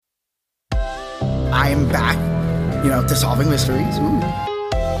I am back, to solving mysteries. Ooh.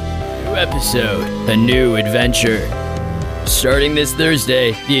 New episode, a new adventure. Starting this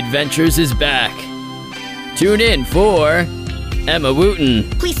Thursday, The Adventures is back. Tune in for Emma Wooten.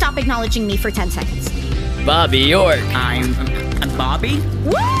 Please stop acknowledging me for 10 seconds. Bobby York. I'm Bobby?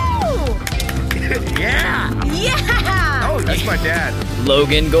 Woo! Yeah! Yeah! Oh, that's my dad.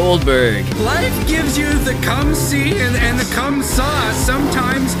 Logan Goldberg. Life gives you the come see and the come saw.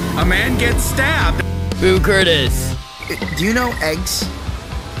 Sometimes a man gets stabbed. Boo Curtis. Do you know eggs?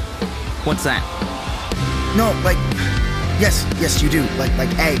 What's that? No, yes, you do. Like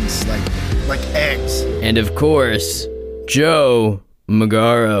eggs, like eggs. And of course, Joe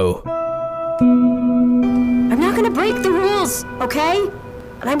Magaro. I'm not gonna break the rules, okay?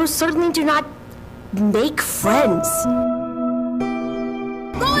 And I most certainly do not make friends.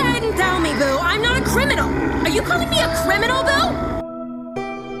 Go ahead and tell me, Boo. I'm not a criminal. Are you calling me a criminal, Boo?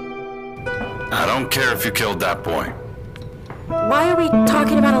 I don't care if you killed that boy. Why are we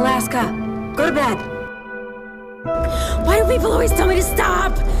talking about Alaska? Go to bed. Why do people always tell me to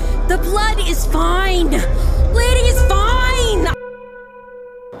stop? The blood is fine. Bleeding is fine.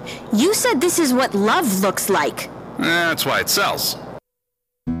 You said this is what love looks like. That's why it sells.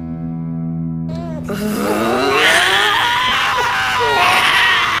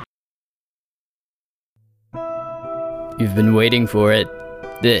 You've been waiting for it.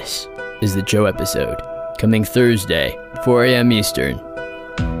 This is the Joe episode, coming Thursday, 4 a.m. Eastern.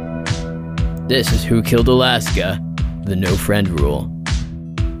 This is Who Killed Alaska, the No Friend Rule.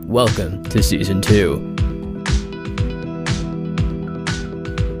 Welcome to Season 2.